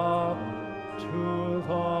up to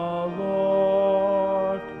the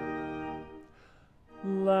Lord.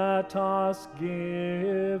 Let us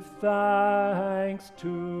give thanks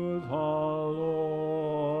to the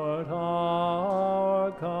Lord our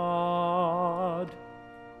God.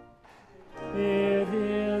 It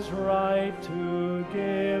is right to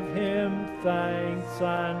give him thanks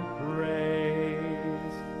and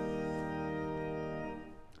praise.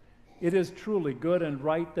 It is truly good and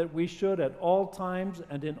right that we should at all times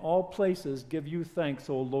and in all places give you thanks,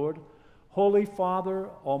 O Lord, Holy Father,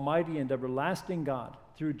 almighty and everlasting God,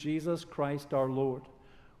 through Jesus Christ our Lord,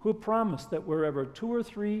 who promised that wherever 2 or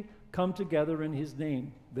 3 come together in his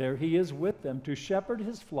name, there he is with them to shepherd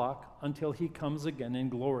his flock until he comes again in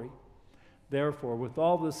glory. Therefore, with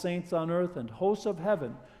all the saints on earth and hosts of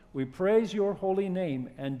heaven, we praise your holy name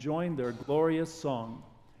and join their glorious song.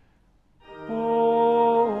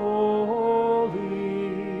 Holy,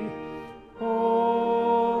 holy,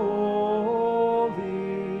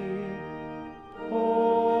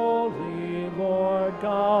 holy Lord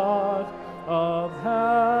God of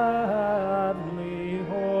heavenly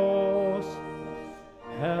hosts.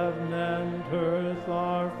 Heaven and earth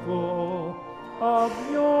are full of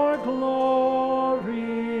your glory.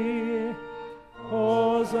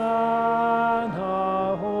 Hosanna,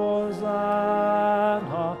 Hosanna,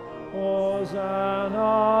 Hosanna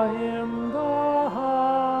Hosanna in the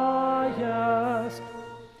highest.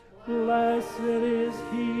 Blessed is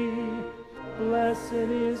he, blessed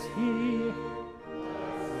is he.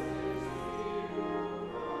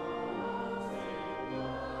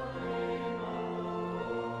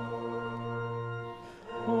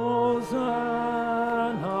 Hosanna,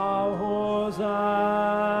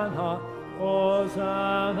 Hosanna,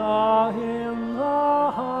 Hosanna in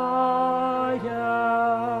the highest.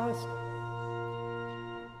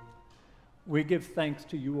 We give thanks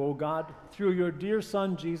to you, O God, through your dear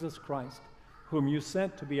Son, Jesus Christ, whom you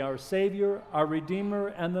sent to be our Savior, our Redeemer,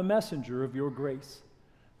 and the messenger of your grace.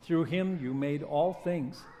 Through him you made all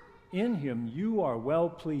things. In him you are well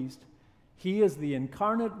pleased. He is the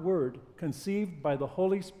incarnate Word, conceived by the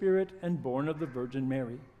Holy Spirit and born of the Virgin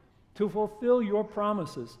Mary. To fulfill your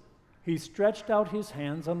promises, he stretched out his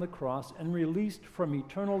hands on the cross and released from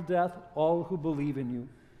eternal death all who believe in you.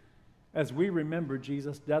 As we remember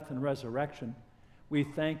Jesus' death and resurrection, we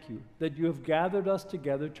thank you that you have gathered us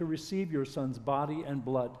together to receive your Son's body and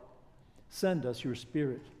blood. Send us your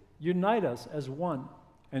Spirit, unite us as one,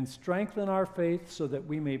 and strengthen our faith so that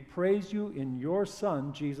we may praise you in your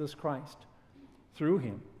Son, Jesus Christ. Through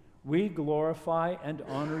him, we glorify and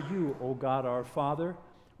honor you, O God our Father,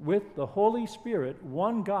 with the Holy Spirit,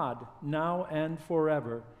 one God, now and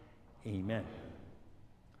forever. Amen.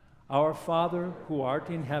 Our Father, who art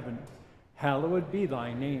in heaven, hallowed be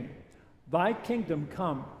thy name. Thy kingdom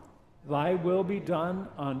come, thy will be done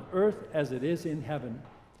on earth as it is in heaven.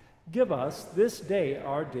 Give us this day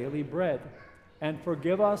our daily bread, and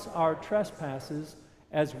forgive us our trespasses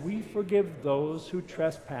as we forgive those who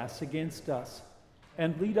trespass against us.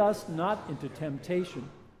 And lead us not into temptation,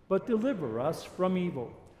 but deliver us from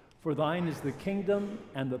evil. For thine is the kingdom,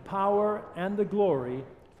 and the power, and the glory,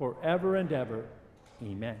 forever and ever.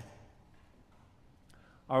 Amen.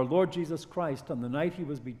 Our Lord Jesus Christ, on the night he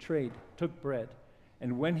was betrayed, took bread,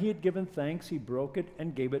 and when he had given thanks, he broke it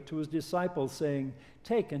and gave it to his disciples, saying,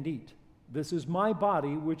 "Take and eat. This is my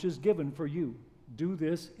body, which is given for you. Do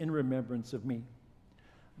this in remembrance of me."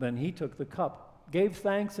 Then he took the cup, gave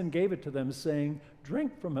thanks, and gave it to them, saying,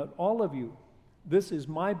 "Drink from it, all of you. This is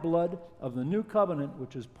my blood of the new covenant,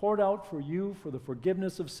 which is poured out for you for the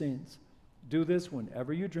forgiveness of sins. Do this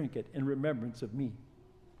whenever you drink it in remembrance of me."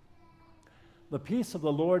 The peace of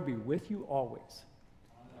the Lord be with you always.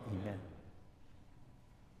 Amen.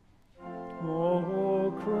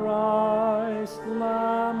 O Christ,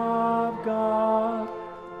 Lamb of God,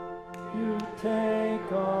 you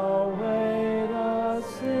take away the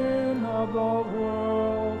sin of the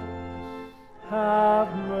world.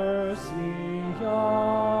 Have mercy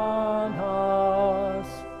on us.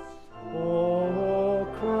 O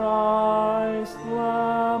Christ,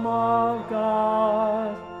 Lamb of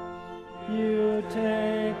God, you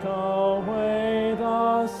take away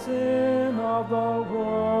the sin of the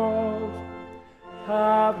world.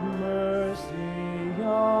 Have mercy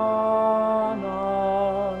on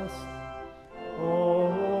us.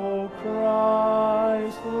 O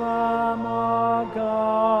Christ, Lamb of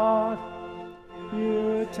God,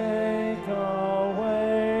 you take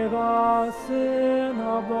away the sin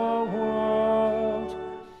of the world.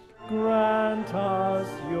 Grant us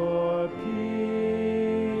your peace.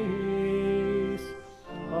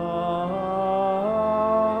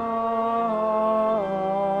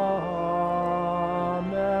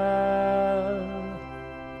 Amen.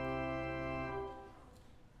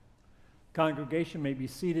 Congregation may be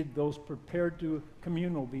seated. Those prepared to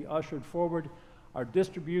commune will be ushered forward. Our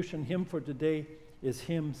distribution hymn for today is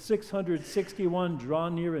hymn 661, "Draw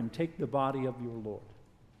Near and Take the Body of Your Lord."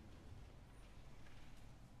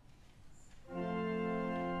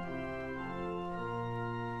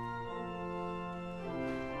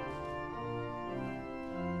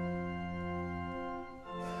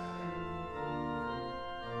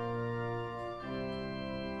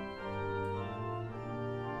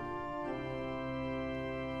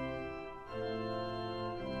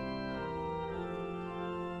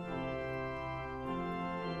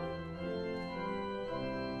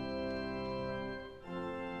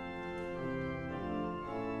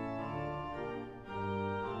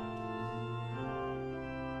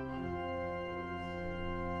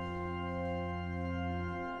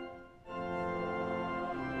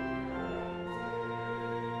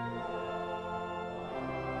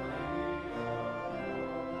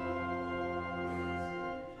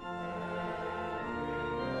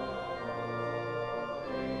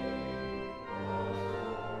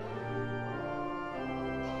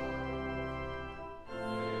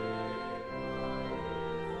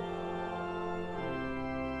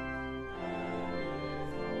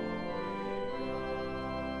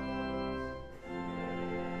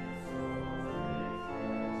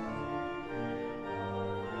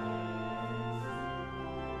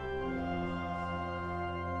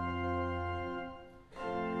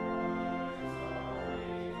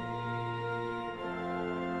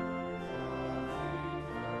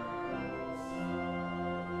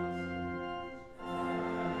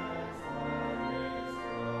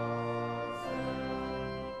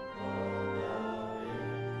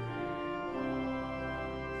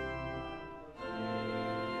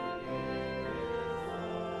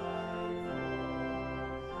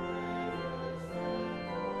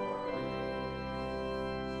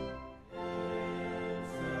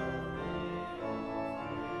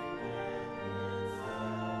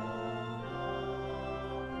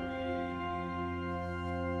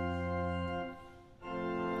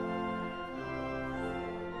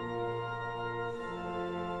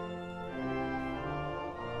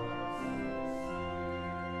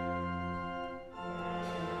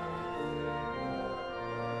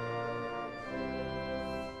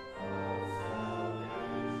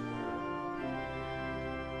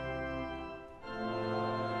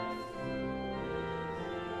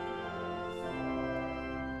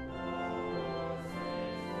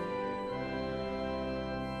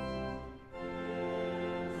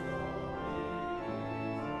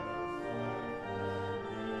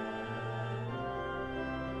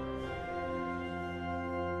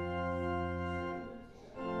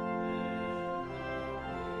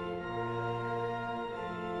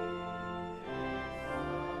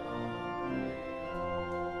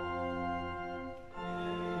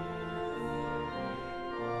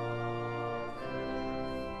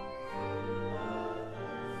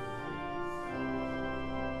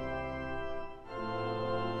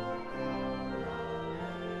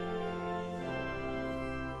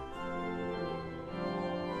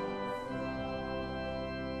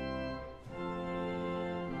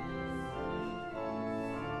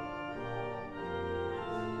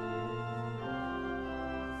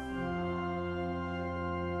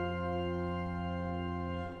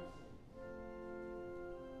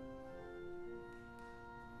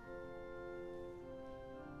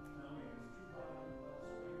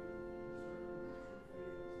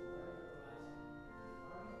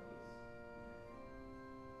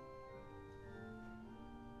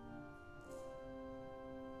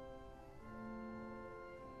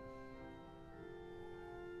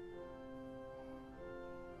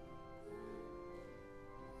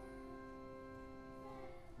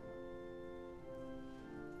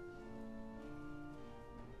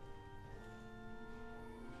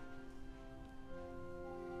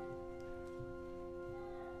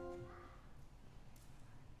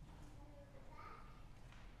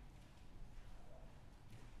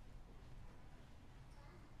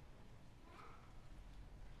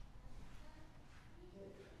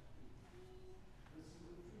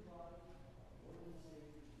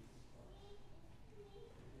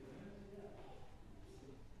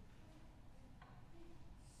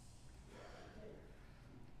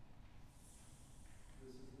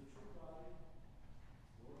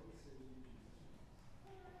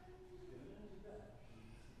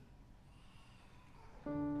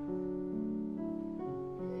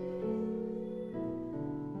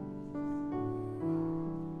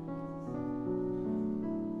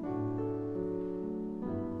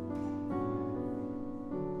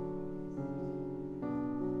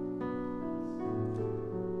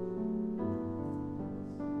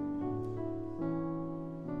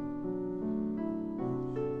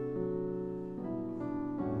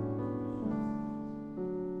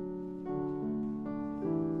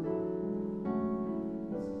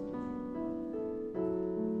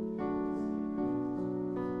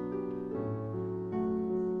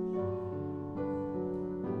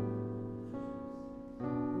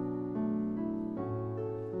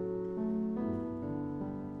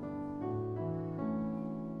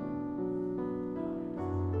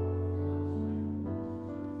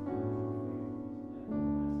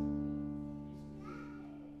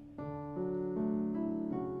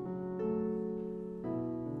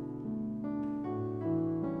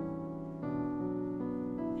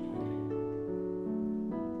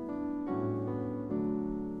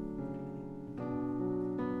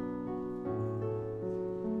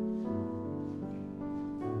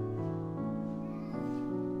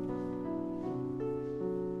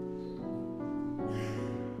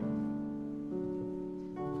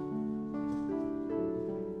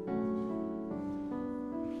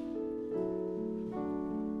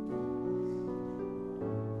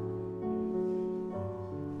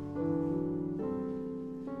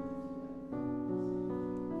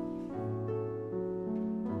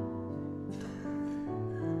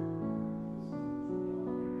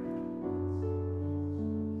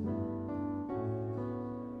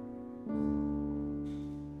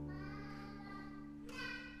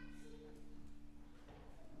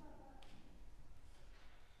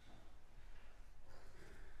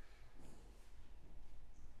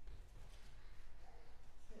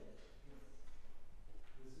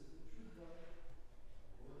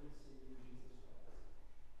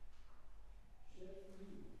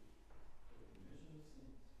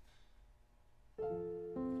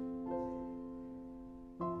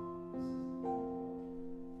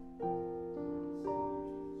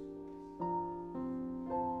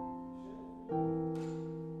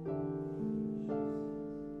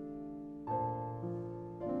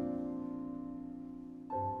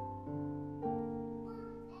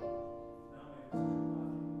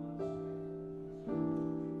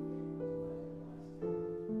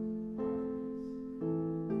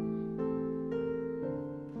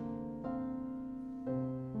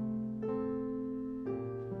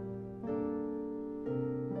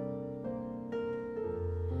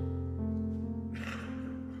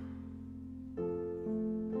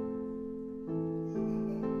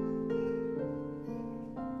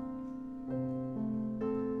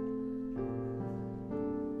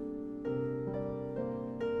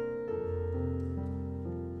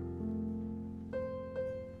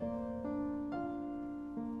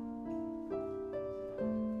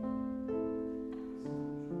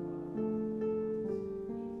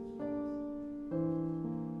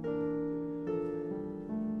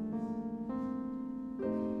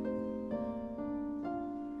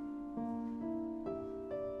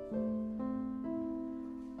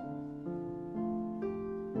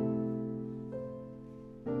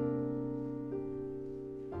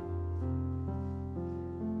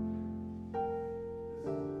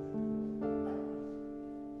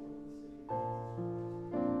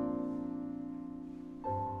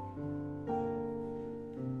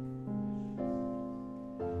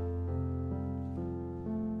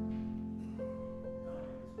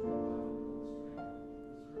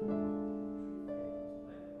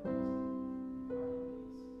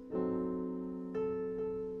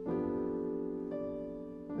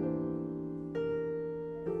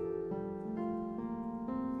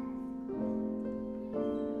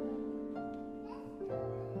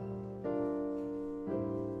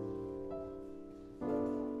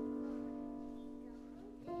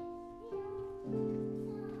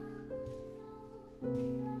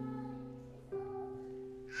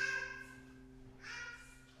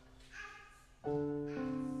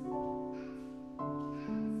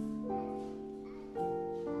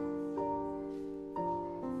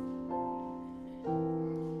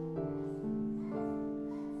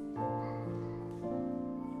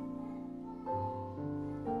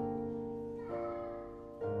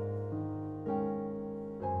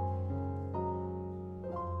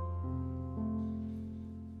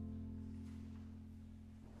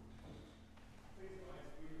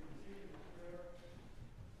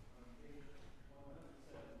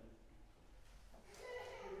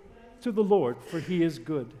 to the Lord, for he is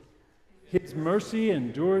good. His mercy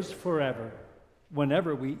endures forever.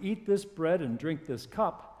 Whenever we eat this bread and drink this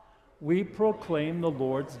cup, we proclaim the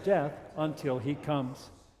Lord's death until he comes.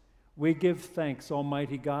 We give thanks,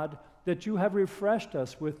 Almighty God, that you have refreshed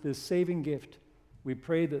us with this saving gift. We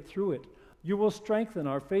pray that through it you will strengthen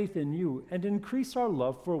our faith in you and increase our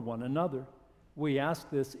love for one another. We ask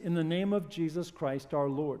this in the name of Jesus Christ our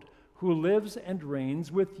Lord, who lives and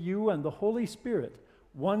reigns with you and the Holy Spirit,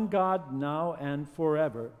 one God, now and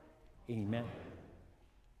forever. Amen.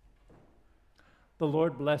 The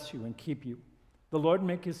Lord bless you and keep you. The Lord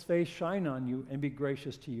make his face shine on you and be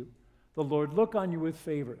gracious to you. The Lord look on you with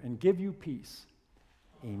favor and give you peace.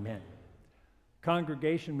 Amen.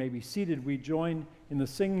 Congregation may be seated. We join in the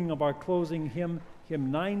singing of our closing hymn,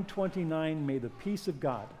 hymn 929, May the Peace of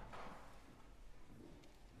God.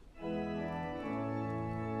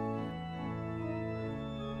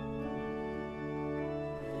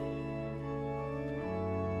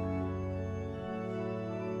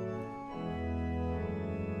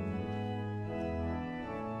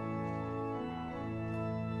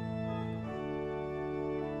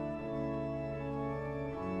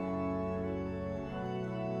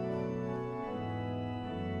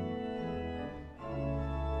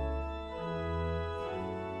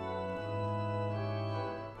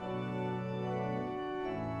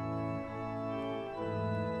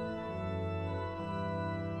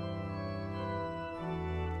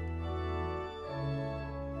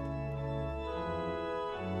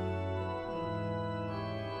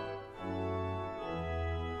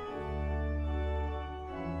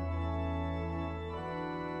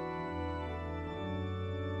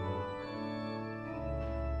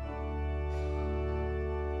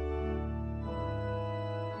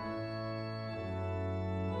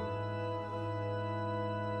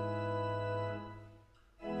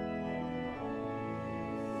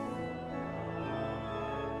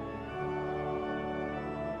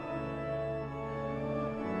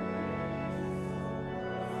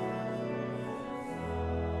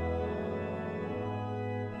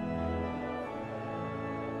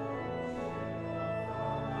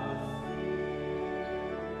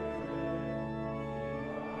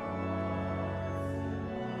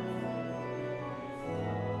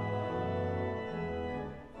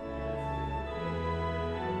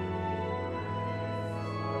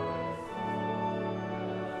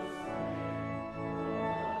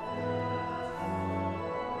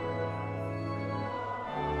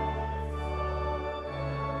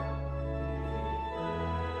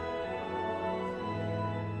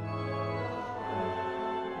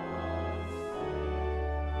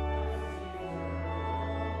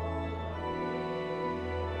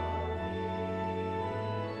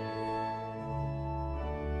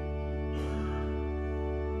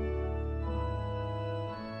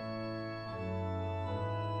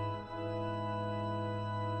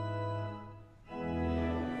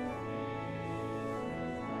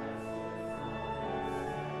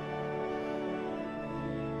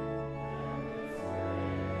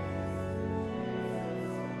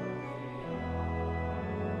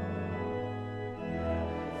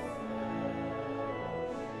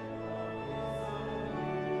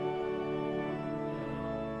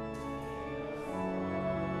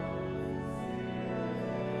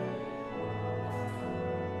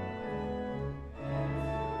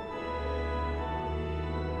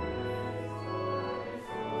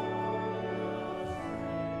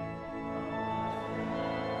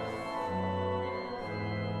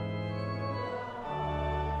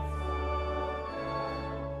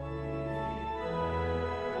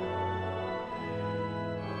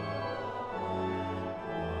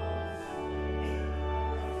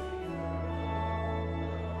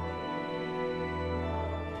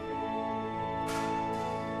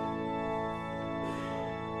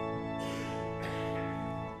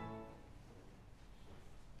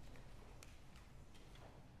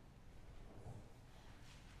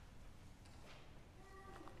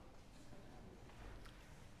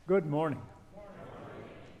 Good morning.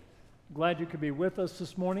 Glad you could be with us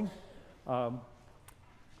this morning.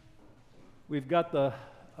 We've got a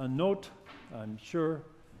note. I'm sure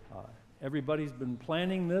everybody's been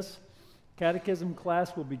planning this. Catechism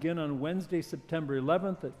class will begin on Wednesday, September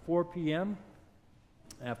 11th at 4 p.m.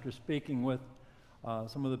 After speaking with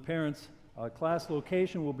some of the parents, class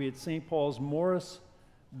location will be at St. Paul's Morris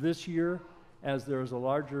this year, as there's a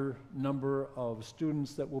larger number of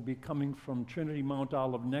students that will be coming from Trinity Mount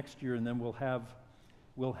Olive next year, and then we'll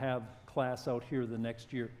have class out here the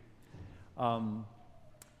next year.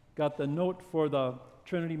 Got the note for the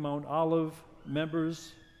Trinity Mount Olive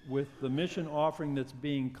members with the mission offering that's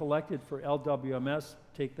being collected for LWMS.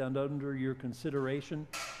 Take that under your consideration.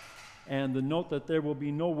 And the note that there will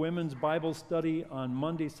be no women's Bible study on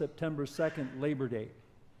Monday, September 2nd, Labor Day.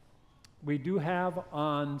 We do have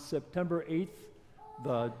on September 8th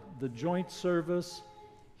the joint service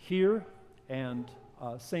here, and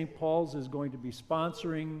St. Paul's is going to be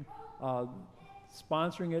sponsoring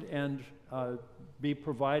it and be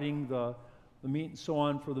providing the meat and so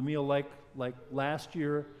on for the meal like last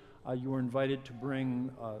year. You were invited to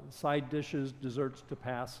bring side dishes, desserts to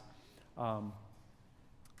pass.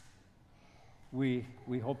 We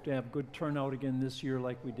hope to have good turnout again this year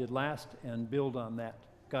like we did last and build on that.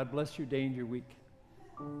 God bless your day and your week.